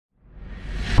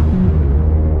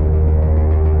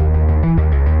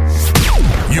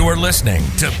are listening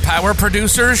to Power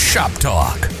Producers Shop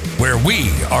Talk, where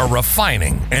we are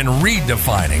refining and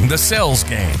redefining the sales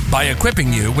game by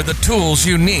equipping you with the tools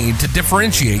you need to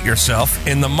differentiate yourself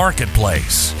in the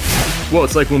marketplace. Well,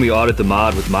 it's like when we audit the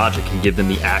mod with Mogic and give them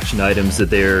the action items that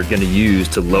they're going to use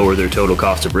to lower their total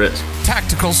cost of risk.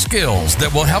 Tactical skills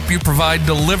that will help you provide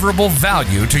deliverable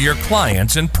value to your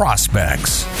clients and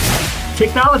prospects.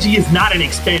 Technology is not an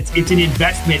expense, it's an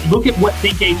investment. Look at what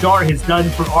ThinkHR has done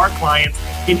for our clients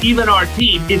and even our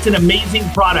team. It's an amazing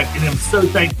product, and I'm so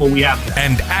thankful we have that.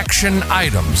 And action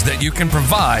items that you can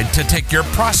provide to take your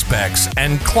prospects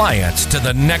and clients to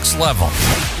the next level.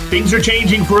 Things are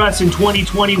changing for us in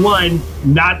 2021.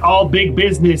 Not all big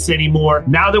business anymore.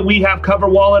 Now that we have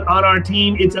CoverWallet on our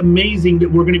team, it's amazing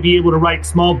that we're going to be able to write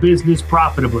small business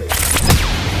profitably.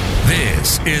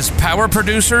 This is Power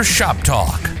Producer Shop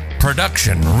Talk.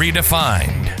 Production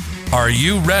redefined. Are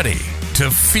you ready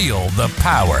to feel the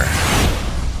power?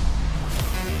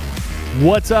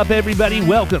 What's up, everybody?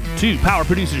 Welcome to Power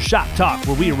Producers Shop Talk,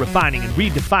 where we are refining and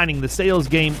redefining the sales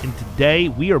game. And today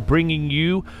we are bringing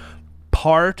you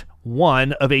part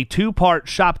one of a two-part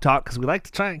shop talk, because we like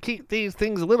to try and keep these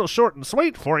things a little short and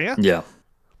sweet for you. Yeah.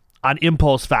 On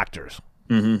impulse factors.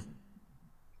 Mm-hmm.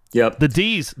 Yep. The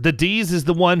D's is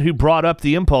the one who brought up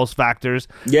the impulse factors.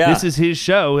 Yeah. This is his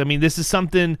show. I mean, this is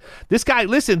something, this guy,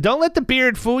 listen, don't let the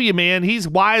beard fool you, man. He's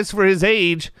wise for his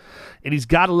age, and he's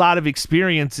got a lot of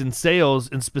experience in sales,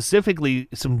 and specifically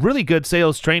some really good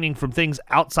sales training from things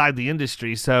outside the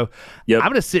industry. So I'm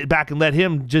going to sit back and let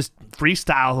him just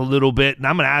freestyle a little bit, and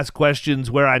I'm going to ask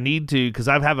questions where I need to, because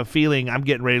I have a feeling I'm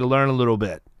getting ready to learn a little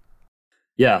bit.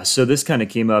 Yeah, so this kind of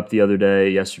came up the other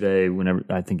day, yesterday when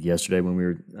we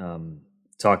were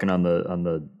talking on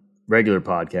the regular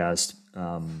podcast,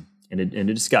 and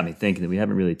it just got me thinking that we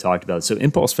haven't really talked about it. So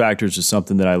impulse factors is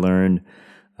something that I learned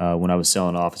when I was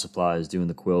selling office supplies, doing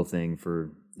the quill thing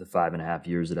for the 5.5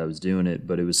 years that I was doing it.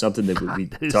 But it was something that we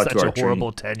talked to our training. Such a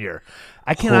horrible tenure.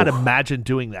 I cannot imagine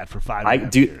doing that for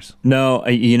 5.5 years. No,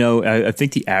 I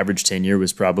think the average tenure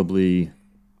was probably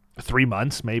 3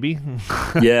 months, maybe.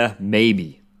 Yeah,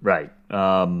 maybe. Right.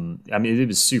 I mean, it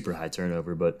was super high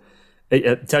turnover, but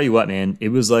I tell you what, man, it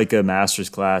was like a master's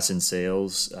class in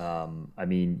sales. I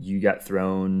mean, you got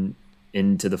thrown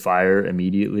into the fire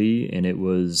immediately, and it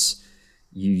was,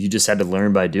 you just had to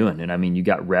learn by doing. And I mean, you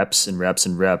got reps and reps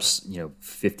and reps,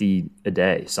 50 a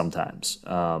day sometimes,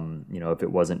 if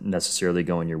it wasn't necessarily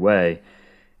going your way.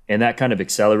 And that kind of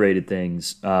accelerated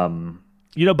things.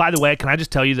 By the way, can I just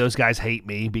tell you, those guys hate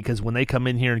me, because when they come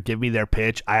in here and give me their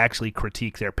pitch, I actually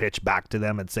critique their pitch back to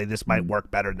them and say, this might work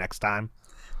better next time.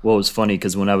 Well, it was funny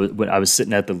because when I was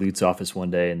sitting at the Lutz office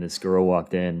one day, and this girl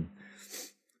walked in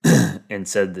and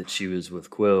said that she was with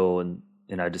Quill, and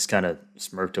I just kind of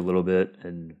smirked a little bit,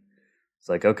 and it's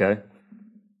like, okay,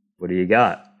 what do you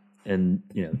got? And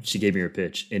she gave me her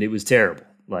pitch, and it was terrible.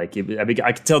 Like,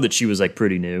 I could tell that she was like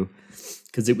pretty new,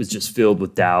 because it was just filled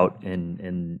with doubt,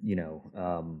 and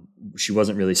she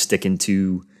wasn't really sticking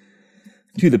to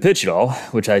the pitch at all,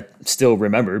 which I still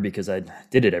remember because I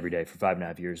did it every day for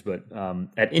 5.5 years. But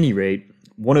at any rate,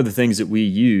 one of the things that we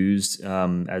used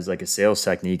as like a sales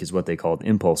technique is what they called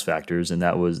impulse factors, and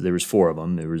there was 4 of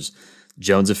them. There was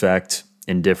Jones effect,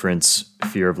 indifference,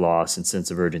 fear of loss, and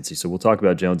sense of urgency. So we'll talk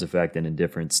about Jones effect and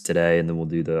indifference today, and then we'll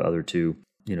do the other 2,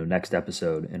 next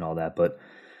episode and all that. But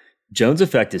Jones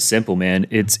effect is simple, man.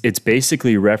 It's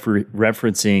basically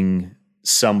referencing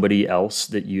somebody else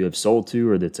that you have sold to,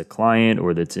 or that's a client,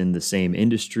 or that's in the same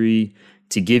industry,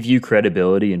 to give you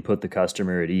credibility and put the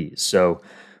customer at ease. So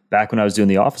back when I was doing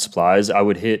the office supplies, I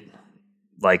would hit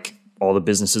like all the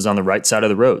businesses on the right side of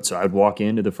the road. So I would walk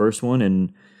into the first one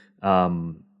and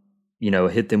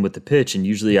hit them with the pitch, and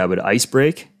usually I would ice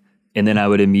break, and then I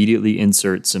would immediately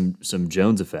insert some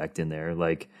Jones effect in there,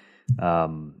 like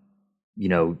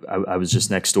I was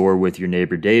just next door with your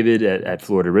neighbor David at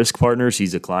Florida Risk Partners.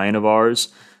 He's a client of ours.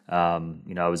 I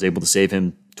was able to save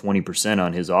him 20%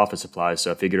 on his office supplies,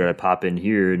 so I figured I'd pop in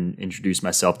here and introduce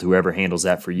myself to whoever handles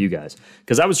that for you guys,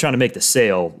 because I was trying to make the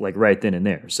sale like right then and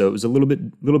there. So it was a little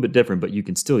bit different, but you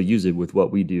can still use it with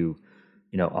what we do,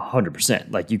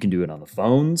 100%. Like, you can do it on the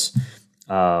phones.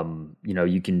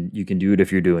 You can do it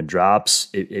if you're doing drops.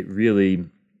 It really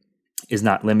is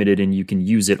not limited, and you can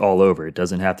use it all over. It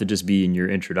doesn't have to just be in your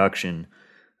introduction.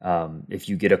 If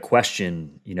you get a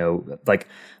question, like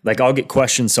I'll get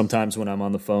questions sometimes when I'm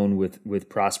on the phone with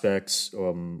prospects,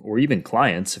 or even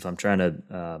clients, if I'm trying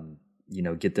to,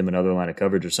 get them another line of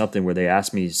coverage or something, where they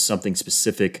ask me something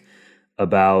specific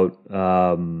about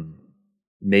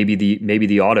maybe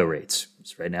the auto rates.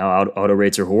 So right now, auto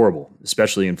rates are horrible,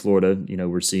 especially in Florida.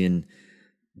 We're seeing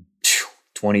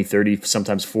 20, 30,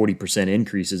 sometimes 40%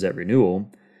 increases at renewal.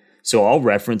 So I'll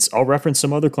reference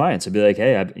some other clients. I'd be like,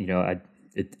 hey,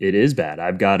 it is bad.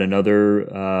 I've got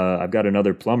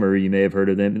another plumber. You may have heard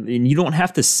of them, and you don't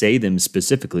have to say them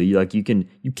specifically. Like you can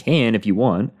if you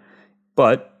want,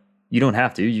 but you don't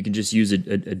have to. You can just use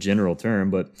a general term.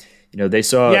 But they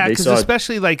saw. Yeah, because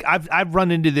especially like I've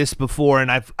run into this before,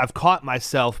 and I've caught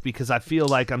myself because I feel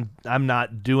like I'm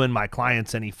not doing my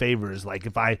clients any favors. Like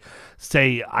if I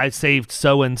say I saved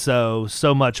so and so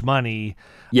much money,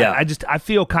 yeah, I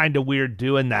feel kind of weird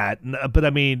doing that. But I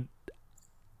mean,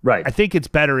 right. I think it's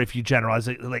better if you generalize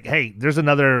it. Like, hey, there's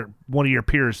another one of your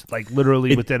peers, like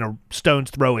literally within a stone's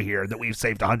throw of here, that we've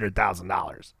saved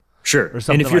 $100,000. Sure.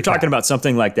 And if you're talking about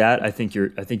something like that, I think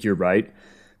you're right.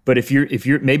 But if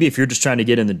you're just trying to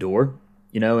get in the door,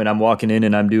 and I'm walking in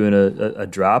and I'm doing a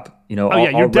drop,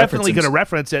 you're definitely going to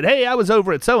reference it. Hey, I was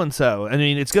over at so and so. I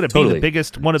mean, it's going to be the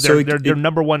biggest one of their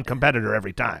number one competitor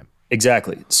every time.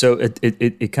 Exactly. So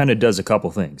it kind of does a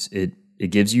couple things. It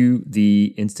gives you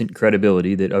the instant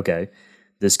credibility that, okay,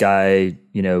 this guy,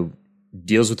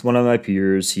 deals with one of my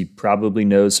peers. He probably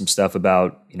knows some stuff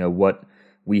about, what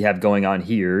we have going on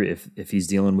here if he's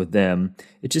dealing with them.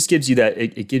 It just gives you that,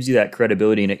 it gives you that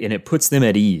credibility, and it puts them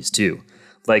at ease too.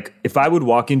 Like if I would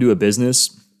walk into a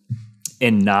business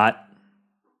and not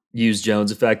use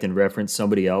Jones Effect and reference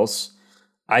somebody else,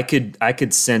 I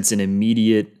could sense an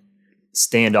immediate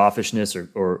standoffishness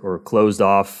or closed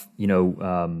off,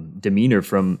 demeanor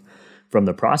from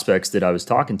the prospects that I was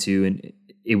talking to. And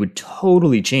it would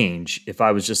totally change if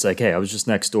I was just like, hey, I was just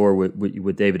next door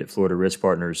with David at Florida Risk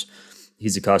Partners.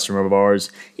 He's a customer of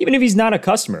ours. Even if he's not a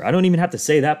customer, I don't even have to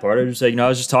say that part. I just say, I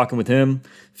was just talking with him,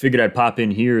 figured I'd pop in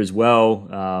here as well,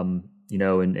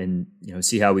 and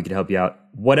see how we could help you out.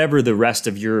 Whatever the rest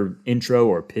of your intro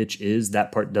or pitch is,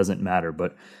 that part doesn't matter.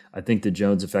 But I think the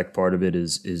Jones Effect part of it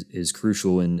is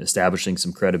crucial in establishing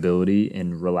some credibility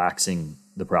and relaxing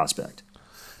the prospect.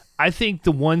 I think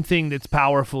the one thing that's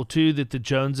powerful too that the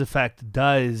Jones Effect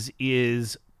does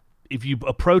is if you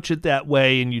approach it that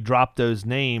way and you drop those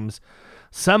names,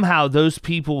 somehow those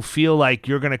people feel like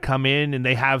you're going to come in and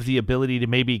they have the ability to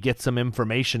maybe get some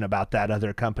information about that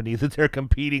other company that they're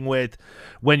competing with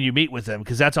when you meet with them.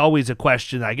 Because that's always a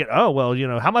question I get. Oh, well,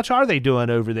 how much are they doing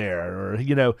over there?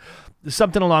 Or,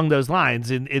 something along those lines.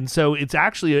 And so it's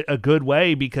actually a good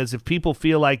way, because if people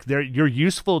feel like you're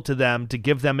useful to them to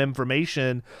give them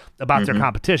information about their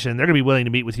competition, they're going to be willing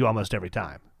to meet with you almost every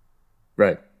time.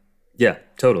 Right. Yeah,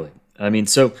 totally. I mean,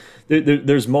 so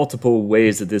there's multiple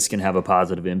ways that this can have a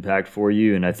positive impact for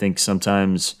you. And I think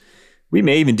sometimes we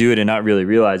may even do it and not really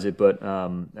realize it, but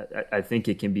I think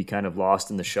it can be kind of lost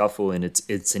in the shuffle, and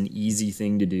it's an easy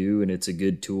thing to do. And it's a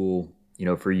good tool,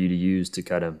 for you to use to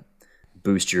kind of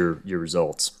boost your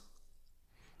results.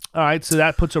 All right. So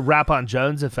that puts a wrap on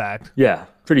Jones Effect. Yeah.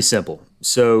 Pretty simple.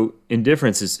 So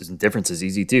indifference is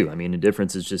easy too. I mean,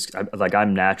 indifference is just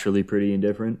I'm naturally pretty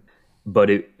indifferent.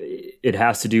 But it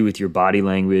has to do with your body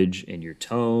language and your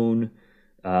tone,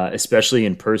 especially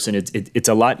in person. It's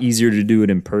a lot easier to do it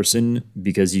in person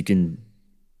because you can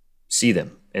see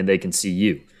them and they can see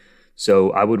you.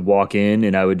 So I would walk in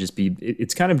and I would just be.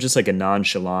 It's kind of just like a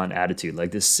nonchalant attitude.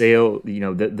 Like the sale,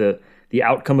 the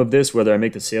outcome of this, whether I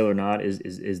make the sale or not,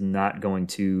 is not going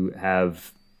to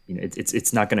have.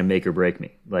 It's not going to make or break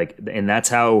me. And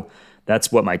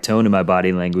that's what my tone and my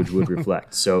body language would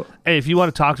reflect. So, hey, if you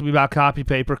want to talk to me about copy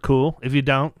paper, cool. If you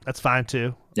don't, that's fine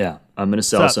too. Yeah, I'm going to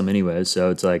sell some anyways. So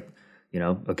it's like,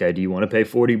 okay, do you want to pay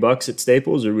 $40 at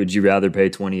Staples, or would you rather pay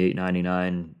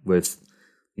 $28.99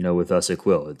 with us at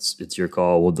Quill? It's your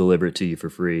call. We'll deliver it to you for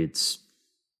free. It's,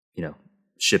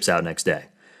 ships out next day.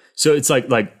 So it's like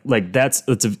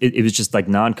it was just like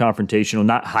non-confrontational,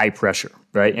 not high pressure,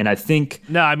 right? And I think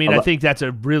I think that's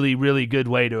a really, really good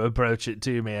way to approach it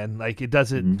too, man. Like it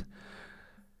doesn't.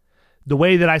 The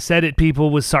way that I said it, people,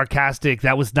 was sarcastic.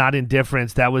 That was not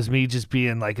indifference. That was me just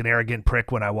being like an arrogant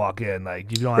prick when I walk in.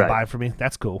 Like, you don't want to buy from me?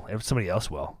 That's cool. Somebody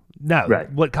else will. No,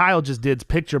 what Kyle just did is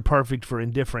picture perfect for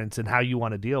indifference and how you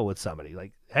want to deal with somebody.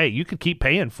 Like, hey, you could keep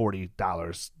paying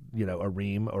 $40, a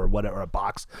ream or whatever, a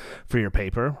box for your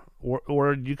paper,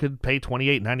 or you could pay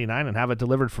 $28.99 and have it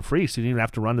delivered for free, so you don't even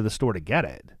have to run to the store to get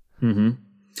it. Mm-hmm.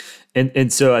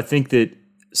 And so I think that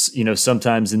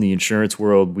sometimes in the insurance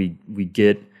world we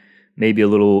get maybe a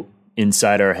little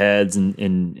inside our heads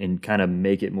and kind of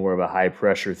make it more of a high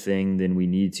pressure thing than we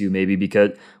need to, maybe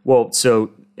because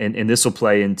and this will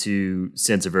play into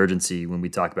sense of urgency when we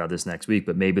talk about this next week,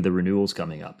 but maybe the renewal's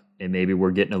coming up and maybe we're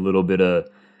getting a little bit of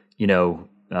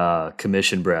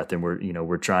commission breath, and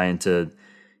we're trying to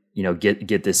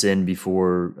get this in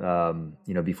before,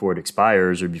 before it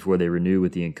expires or before they renew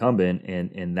with the incumbent.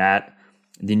 And that,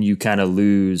 then you kind of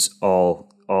lose all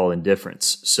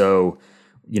indifference. So,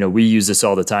 we use this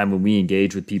all the time when we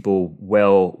engage with people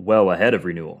well ahead of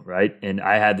renewal, right? And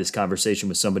I had this conversation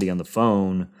with somebody on the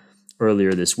phone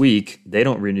earlier this week. They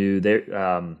don't renew.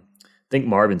 I think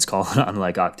Marvin's calling on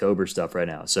like October stuff right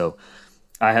now. So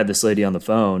I had this lady on the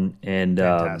phone, and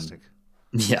fantastic.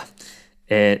 Yeah.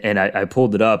 And I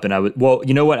pulled it up, and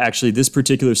you know what? Actually, this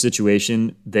particular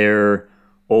situation, their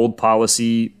old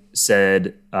policy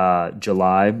said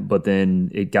July, but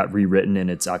then it got rewritten and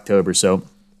it's October. So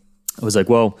I was like,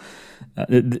 well,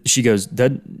 she goes,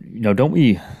 don't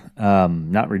we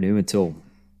not renew until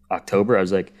October? I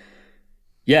was like,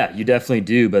 yeah, you definitely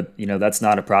do, but that's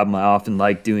not a problem. I often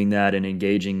like doing that and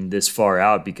engaging this far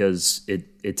out because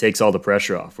it takes all the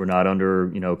pressure off. We're not under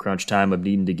crunch time of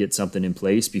needing to get something in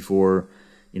place before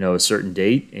a certain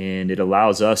date, and it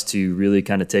allows us to really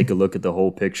kind of take a look at the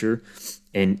whole picture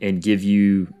and give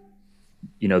you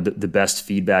the best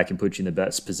feedback and put you in the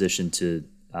best position to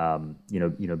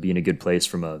be in a good place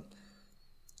from a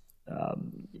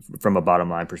bottom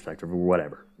line perspective or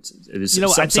whatever. It was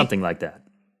something like that.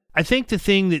 I think the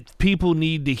thing that people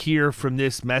need to hear from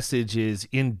this message is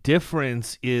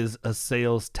indifference is a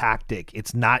sales tactic.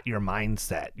 It's not your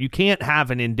mindset. You can't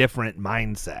have an indifferent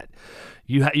mindset.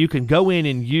 You can go in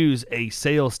and use a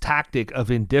sales tactic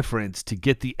of indifference to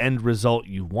get the end result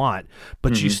you want,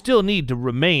 but you still need to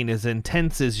remain as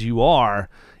intense as you are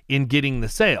in getting the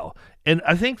sale. And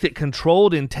I think that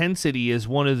controlled intensity is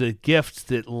one of the gifts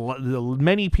that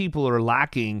many people are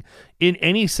lacking in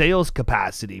any sales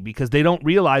capacity, because they don't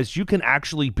realize you can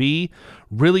actually be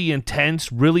really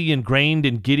intense, really ingrained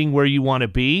in getting where you want to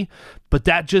be, but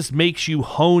that just makes you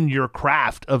hone your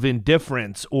craft of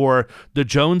indifference or the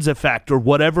Jones effect or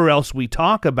whatever else we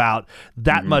talk about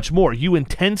that much more. You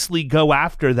intensely go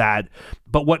after that,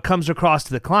 but what comes across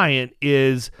to the client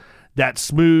is that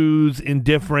smooth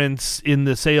indifference in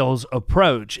the sales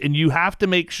approach. And you have to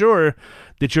make sure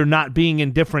that you're not being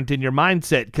indifferent in your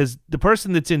mindset, because the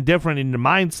person that's indifferent in your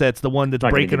mindset's the one that's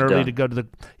breaking early to go to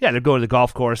they're going to the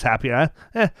golf course happy.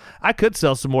 I could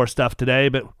sell some more stuff today,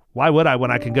 but why would I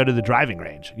when I can go to the driving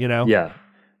range, Yeah.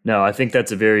 No, I think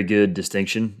that's a very good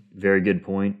distinction. Very good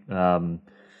point.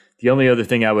 The only other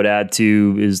thing I would add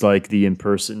to is like the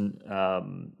in-person,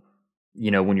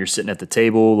 when you're sitting at the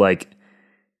table, like,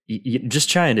 just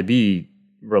trying to be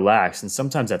relaxed. And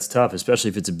sometimes that's tough, especially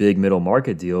if it's a big middle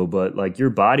market deal, but like your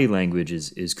body language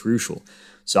is crucial.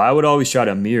 So I would always try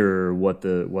to mirror what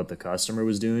the customer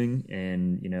was doing.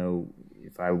 And,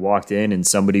 if I walked in and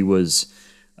somebody was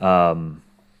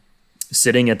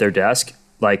sitting at their desk,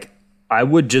 like I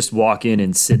would just walk in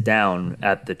and sit down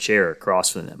at the chair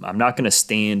across from them. I'm not going to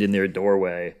stand in their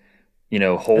doorway,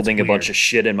 holding a bunch of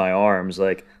shit in my arms.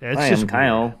 Like, hi, I'm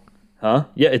Kyle. Weird. Huh?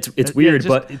 Yeah, it's weird,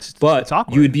 but it's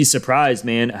you would be surprised,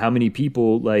 man, how many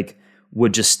people like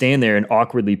would just stand there and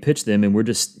awkwardly pitch them, and we're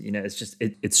just,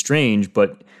 it's strange,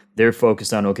 but they're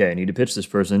focused on, okay, I need to pitch this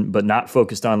person, but not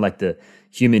focused on like the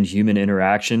human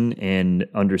interaction and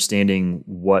understanding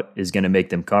what is going to make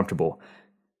them comfortable.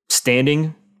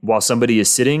 Standing while somebody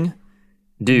is sitting,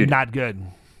 dude, not good.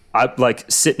 I like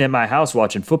sitting at my house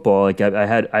watching football. Like I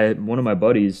had one of my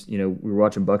buddies, we were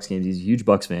watching Bucks games. He's a huge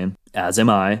Bucks fan, as am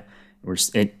I.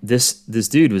 This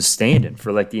dude was standing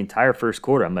for like the entire first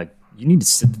quarter. I'm like, you need to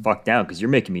sit the fuck down because you're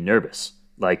making me nervous.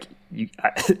 Like,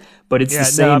 but it's the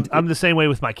same. No, I'm the same way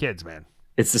with my kids, man.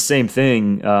 It's the same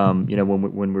thing,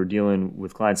 when we're dealing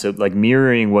with clients. So like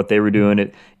mirroring what they were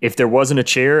doing. If there wasn't a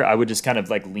chair, I would just kind of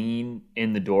like lean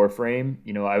in the door frame.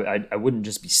 I wouldn't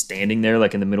just be standing there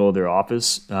like in the middle of their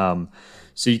office.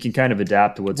 So you can kind of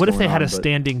adapt to what's going on. What if they had a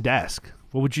standing desk?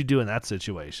 What would you do in that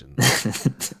situation?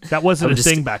 That wasn't a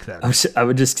thing back then. I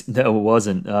would just, no, it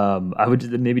wasn't. I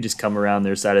would maybe just come around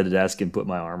their side of the desk and put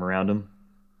my arm around them.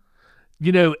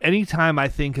 Anytime I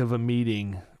think of a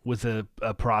meeting with a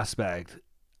prospect,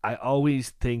 I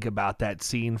always think about that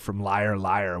scene from Liar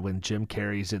Liar when Jim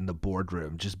Carrey's in the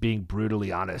boardroom, just being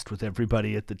brutally honest with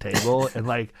everybody at the table. And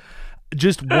like,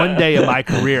 just one day of my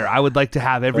career, I would like to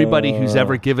have everybody who's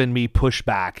ever given me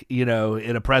pushback,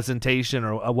 in a presentation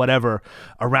or whatever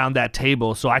around that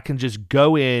table, so I can just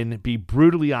go in, be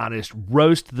brutally honest,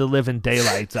 roast the living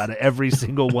daylights out of every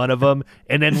single one of them,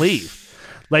 and then leave.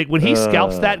 Like when he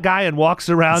scalps that guy and walks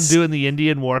around doing the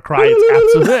Indian war cry,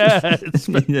 it's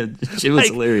absolutely it was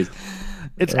hilarious.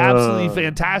 It's absolutely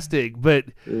fantastic. But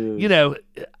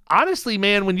honestly,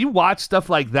 man, when you watch stuff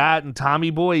like that and Tommy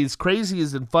Boy, as crazy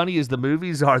as and funny as the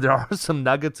movies are, there are some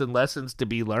nuggets and lessons to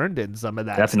be learned in some of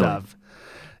that stuff.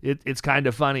 It's kind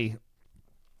of funny.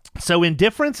 So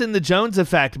indifference in the Jones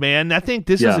effect, man. I think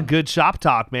this is a good shop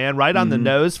talk, man. Right on the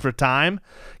nose for time.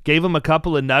 Gave them a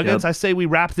couple of nuggets. I say we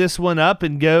wrap this one up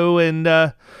and go, and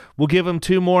we'll give them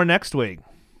 2 more next week.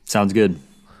 Sounds good.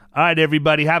 All right,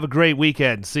 everybody. Have a great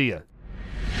weekend. See ya.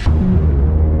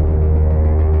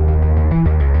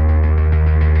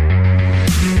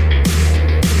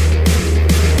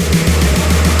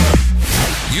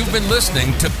 You've been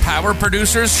listening to Power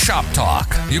Producers Shop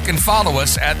Talk. You can follow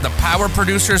us at the Power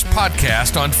Producers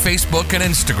Podcast on Facebook and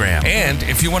Instagram. And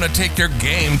if you want to take your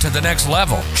game to the next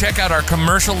level, check out our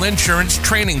commercial insurance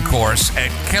training course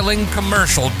at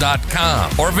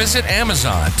killingcommercial.com or visit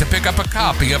Amazon to pick up a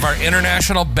copy of our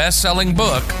international best-selling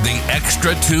book, The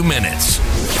Extra 2 Minutes.